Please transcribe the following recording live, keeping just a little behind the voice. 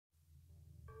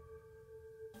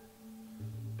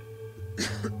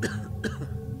Fucking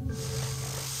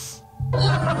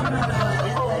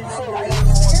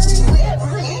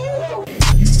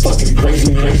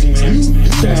crazy man. You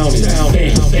sound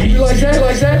insane. You like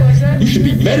that? You should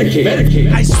be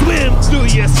medicated. I swim through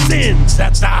your sins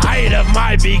at the height of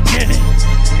my beginning.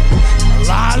 A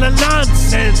lot of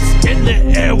nonsense in the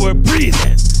air we're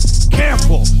breathing.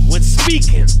 Careful when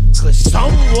speaking, cause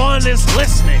someone is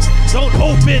listening. Don't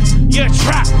open your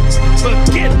trap,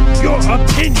 forget your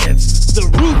opinions. The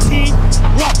routine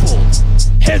ruffled,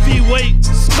 heavyweight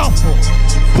scuffle.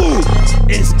 Food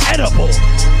is edible,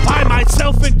 by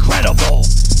myself incredible.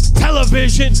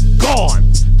 Television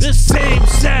gone, the same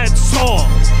sad song.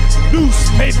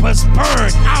 Newspapers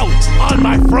burned out on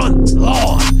my front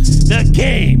lawn. The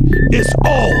game is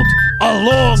old,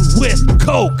 along with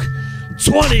Coke.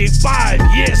 25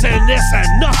 years and this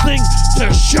and nothing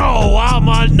to show I'm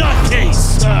a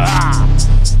nutcase.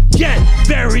 Get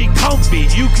very comfy,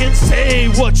 you can say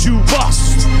what you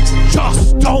must.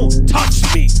 Just don't touch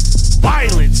me.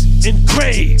 Violence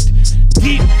engraved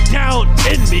deep down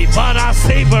in me, but I'll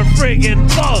save a friggin'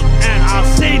 bug and I'll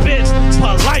save it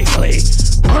politely.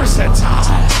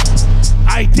 Versatile,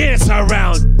 I dance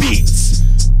around beats,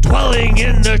 dwelling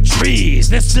in the trees.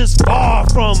 This is far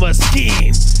from a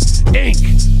scheme. Ink,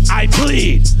 I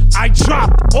bleed, I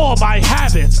drop all my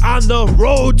habits on the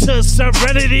road to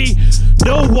serenity.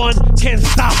 No one can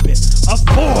stop it. A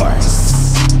force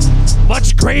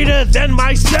much greater than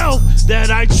myself that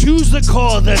I choose to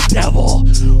call the devil.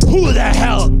 Who the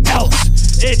hell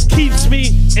else? It keeps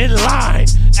me in line,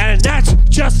 and that's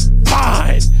just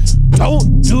fine.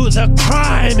 Don't do the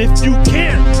crime if you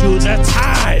can't do the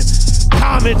time.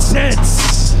 Common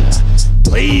sense,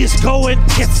 please go and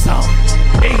get some.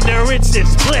 Ignorance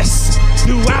is bliss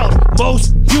throughout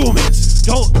most humans.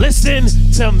 Don't listen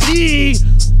to me,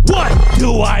 what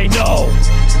do I know?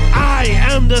 I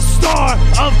am the star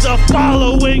of the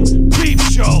following creep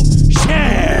show.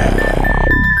 Share,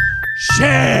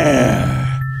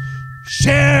 share,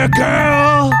 share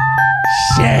girl,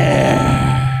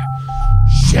 share,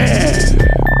 share,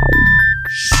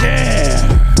 share,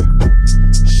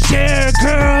 share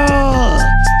girl,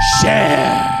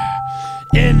 share.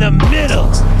 In the middle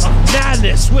of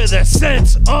madness with a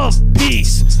sense of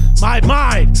peace, my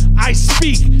mind, I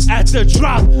speak at the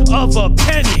drop of a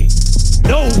penny.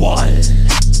 No one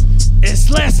is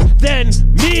less than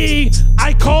me.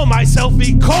 I call myself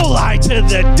E.coli to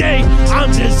the day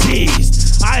I'm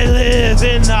diseased. I live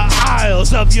in the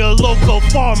aisles of your local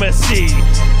pharmacy.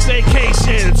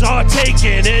 Vacations are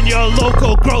taken in your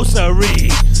local grocery.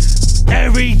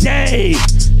 Every day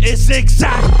it's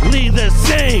exactly the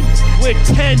same, with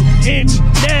 10-inch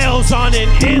nails on an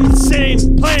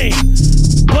insane plane.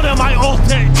 One of my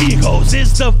alter egos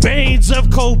is the veins of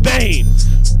Cobain.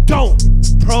 Don't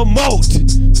promote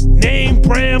name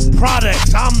brand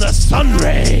products, I'm the sun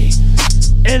ray.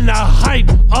 In the height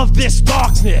of this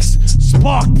darkness,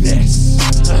 spark this.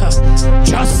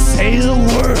 Just say the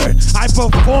word. I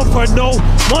perform for no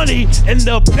money in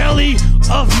the belly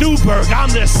of Newburgh. I'm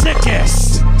the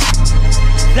sickest.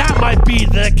 That might be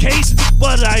the case,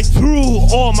 but I threw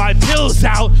all my pills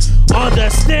out on the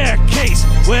staircase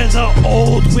where the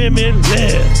old women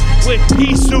live, with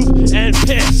pea soup and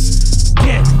piss.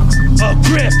 Get a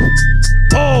grip.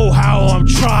 Oh, how I'm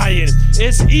trying.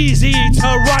 It's easy to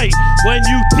write when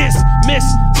you dismiss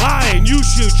lying. You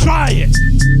should try it.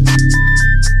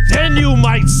 Then you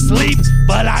might sleep,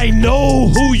 but I know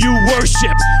who you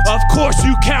worship. Of course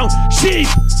you count sheep.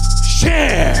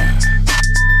 Share,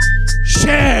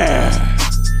 share,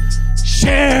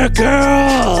 share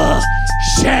girl,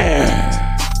 share,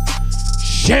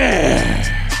 share,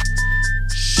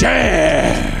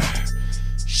 share,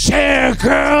 share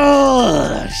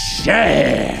girl,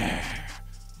 share.